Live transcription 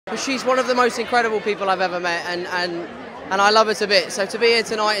She's one of the most incredible people I've ever met, and I love her to bits. So to be here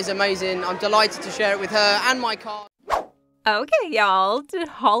tonight is amazing. I'm delighted to share it with her and my car. Okay, y'all, did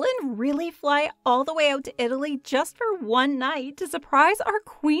Holland really fly all the way out to Italy just for one night to surprise our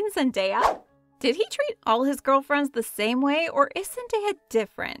queen Zendaya? Did he treat all his girlfriends the same way, or is Zendaya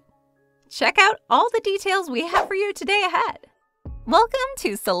different? Check out all the details we have for you today ahead. Welcome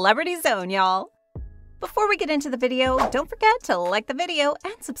to Celebrity Zone, y'all. Before we get into the video, don't forget to like the video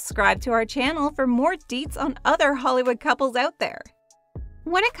and subscribe to our channel for more deets on other Hollywood couples out there.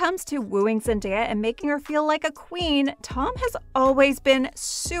 When it comes to wooing Zendaya and making her feel like a queen, Tom has always been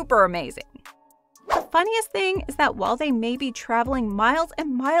super amazing. The funniest thing is that while they may be traveling miles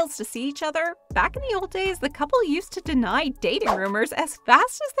and miles to see each other, back in the old days, the couple used to deny dating rumors as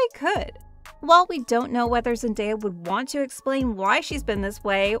fast as they could. While we don't know whether Zendaya would want to explain why she's been this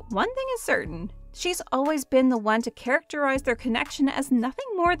way, one thing is certain. She's always been the one to characterize their connection as nothing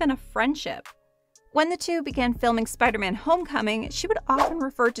more than a friendship. When the two began filming Spider-Man: Homecoming, she would often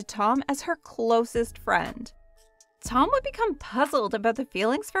refer to Tom as her closest friend. Tom would become puzzled about the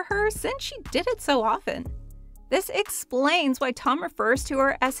feelings for her since she did it so often. This explains why Tom refers to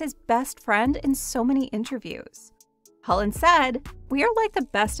her as his best friend in so many interviews. Holland said, "We are like the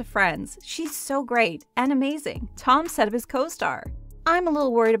best of friends. She's so great and amazing," Tom said of his co-star. "I'm a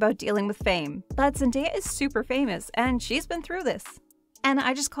little worried about dealing with fame, but Zendaya is super famous and she's been through this. And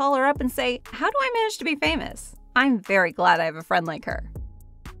I just call her up and say, how do I manage to be famous? I'm very glad I have a friend like her."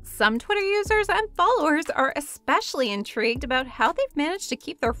 Some Twitter users and followers are especially intrigued about how they've managed to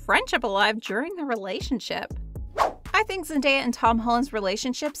keep their friendship alive during their relationship. I think Zendaya and Tom Holland's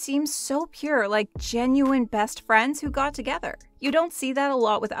relationship seems so pure, like genuine best friends who got together. You don't see that a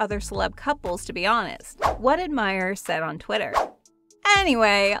lot with other celeb couples, to be honest. One admirer said on Twitter.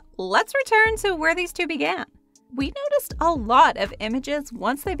 Anyway, let's return to where these two began. We noticed a lot of images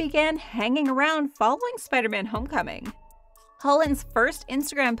once they began hanging around following Spider-Man: Homecoming. Holland's first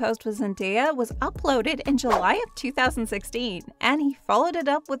Instagram post with Zendaya was uploaded in July of 2016, and he followed it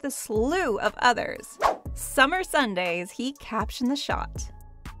up with a slew of others. "Summer Sundays," he captioned the shot.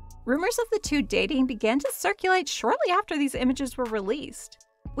 Rumors of the two dating began to circulate shortly after these images were released.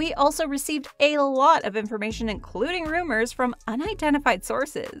 We also received a lot of information, including rumors from unidentified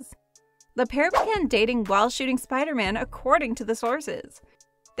sources. The pair began dating while shooting Spider-Man, according to the sources.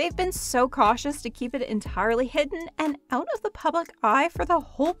 They've been so cautious to keep it entirely hidden and out of the public eye for the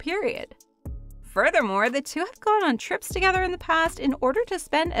whole period. Furthermore, the two have gone on trips together in the past in order to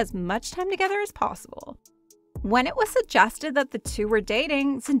spend as much time together as possible. When it was suggested that the two were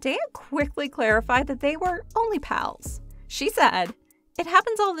dating, Zendaya quickly clarified that they were only pals. She said, "It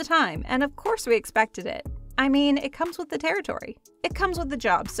happens all the time, and of course we expected it. I mean, it comes with the territory. It comes with the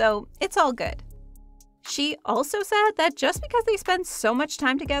job, so it's all good." She also said that just because they spend so much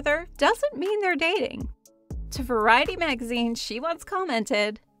time together doesn't mean they're dating. To Variety magazine, she once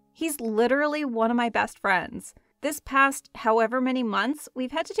commented, "He's literally one of my best friends. This past however many months,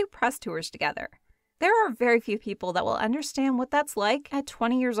 we've had to do press tours together. There are very few people that will understand what that's like at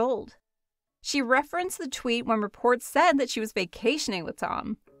 20 years old." She referenced the tweet when reports said that she was vacationing with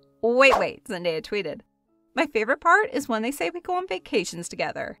Tom. Wait, Zendaya tweeted. "My favorite part is when they say we go on vacations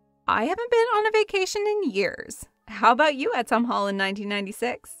together. I haven't been on a vacation in years. How about you at Tom Holland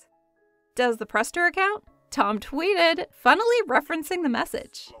 1996? Does the press tour count?" Tom tweeted, funnily referencing the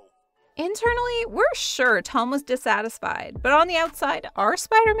message. Internally, we're sure Tom was dissatisfied, but on the outside, our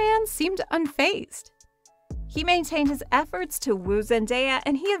Spider-Man seemed unfazed. He maintained his efforts to woo Zendaya,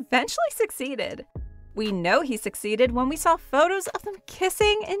 and he eventually succeeded. We know he succeeded when we saw photos of them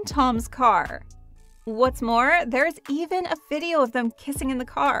kissing in Tom's car. What's more, there's even a video of them kissing in the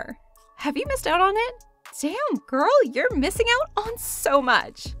car. Have you missed out on it? Damn, girl, you're missing out on so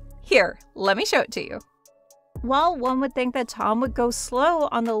much. Here, let me show it to you. While one would think that Tom would go slow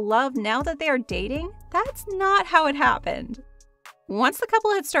on the love now that they are dating, that's not how it happened. Once the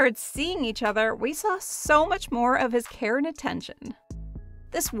couple had started seeing each other, we saw so much more of his care and attention.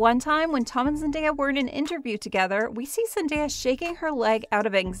 This one time when Tom and Zendaya were in an interview together, we see Zendaya shaking her leg out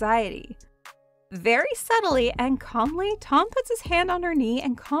of anxiety. Very subtly and calmly, Tom puts his hand on her knee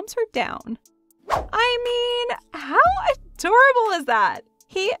and calms her down. I mean, how adorable is that?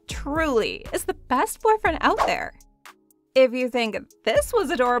 He truly is the best boyfriend out there. If you think this was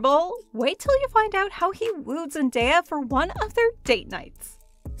adorable, wait till you find out how he wooed Zendaya for one of their date nights.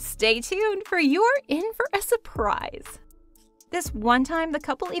 Stay tuned, for you are in for a surprise. This one time, the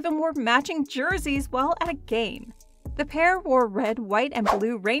couple even wore matching jerseys while at a game. The pair wore red, white, and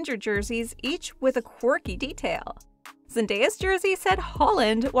blue Ranger jerseys, each with a quirky detail. Zendaya's jersey said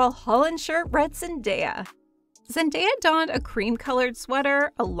Holland, while Holland's shirt read Zendaya. Zendaya donned a cream-colored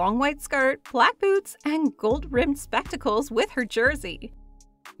sweater, a long white skirt, black boots, and gold-rimmed spectacles with her jersey.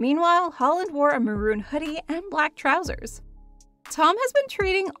 Meanwhile, Holland wore a maroon hoodie and black trousers. Tom has been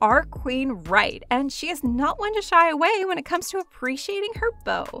treating our queen right, and she is not one to shy away when it comes to appreciating her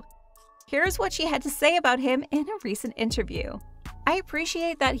beau. Here's what she had to say about him in a recent interview. "I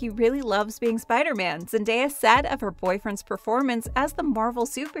appreciate that he really loves being Spider-Man," Zendaya said of her boyfriend's performance as the Marvel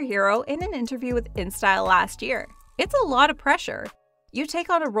superhero in an interview with InStyle last year. "It's a lot of pressure. You take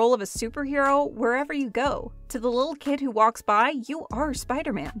on a role of a superhero wherever you go. To the little kid who walks by, you are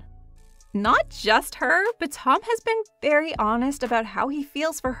Spider-Man." Not just her, but Tom has been very honest about how he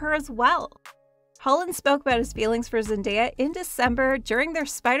feels for her as well. Holland spoke about his feelings for Zendaya in December during their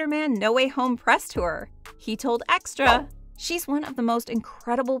Spider-Man No Way Home press tour. He told Extra, "She's one of the most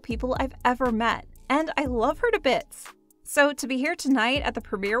incredible people I've ever met, and I love her to bits. So to be here tonight at the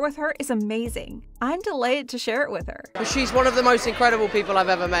premiere with her is amazing. I'm delighted to share it with her." She's one of the most incredible people I've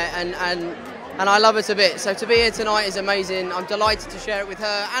ever met, and I love her to bits. So to be here tonight is amazing. I'm delighted to share it with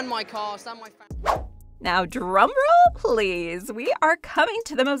her and my cast and my family. Now drumroll please, we are coming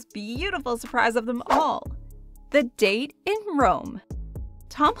to the most beautiful surprise of them all. The date in Rome.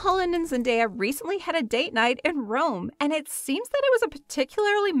 Tom Holland and Zendaya recently had a date night in Rome, and it seems that it was a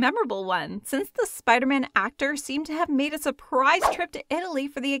particularly memorable one, since the Spider-Man actor seemed to have made a surprise trip to Italy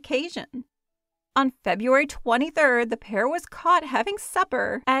for the occasion. On February 23rd, the pair was caught having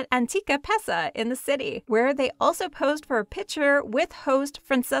supper at Antica Pesa in the city, where they also posed for a picture with host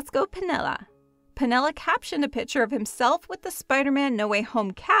Francesco Pinella. Pinella captioned a picture of himself with the Spider-Man No Way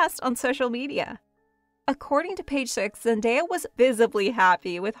Home cast on social media. According to Page 6, Zendaya was visibly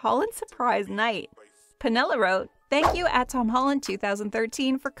happy with Holland's surprise night. Pinella wrote, "Thank you at Tom Holland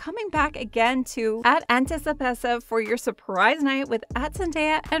 2013 for coming back again to at Antica Pesa for your surprise night with at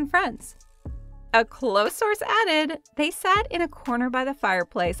Zendaya and friends." A close source added, "They sat in a corner by the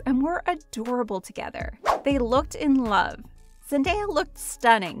fireplace and were adorable together. They looked in love. Zendaya looked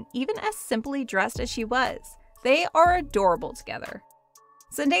stunning, even as simply dressed as she was. They are adorable together."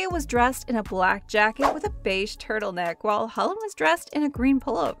 Zendaya was dressed in a black jacket with a beige turtleneck, while Holland was dressed in a green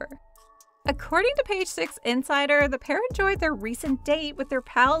pullover. According to Page 6 Insider, the pair enjoyed their recent date with their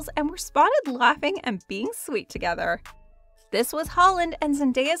pals and were spotted laughing and being sweet together. This was Holland and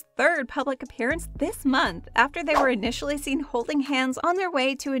Zendaya's third public appearance this month, after they were initially seen holding hands on their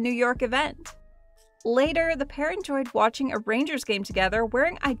way to a New York event. Later, the pair enjoyed watching a Rangers game together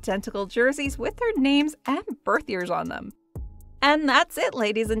wearing identical jerseys with their names and birth years on them. And that's it,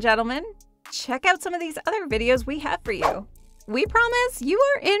 ladies and gentlemen. Check out some of these other videos we have for you. We promise you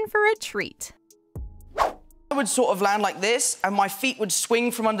are in for a treat. I would sort of land like this, and my feet would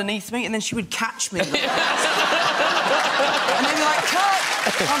swing from underneath me, and then she would catch me. And then you're like,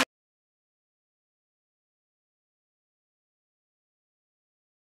 cut!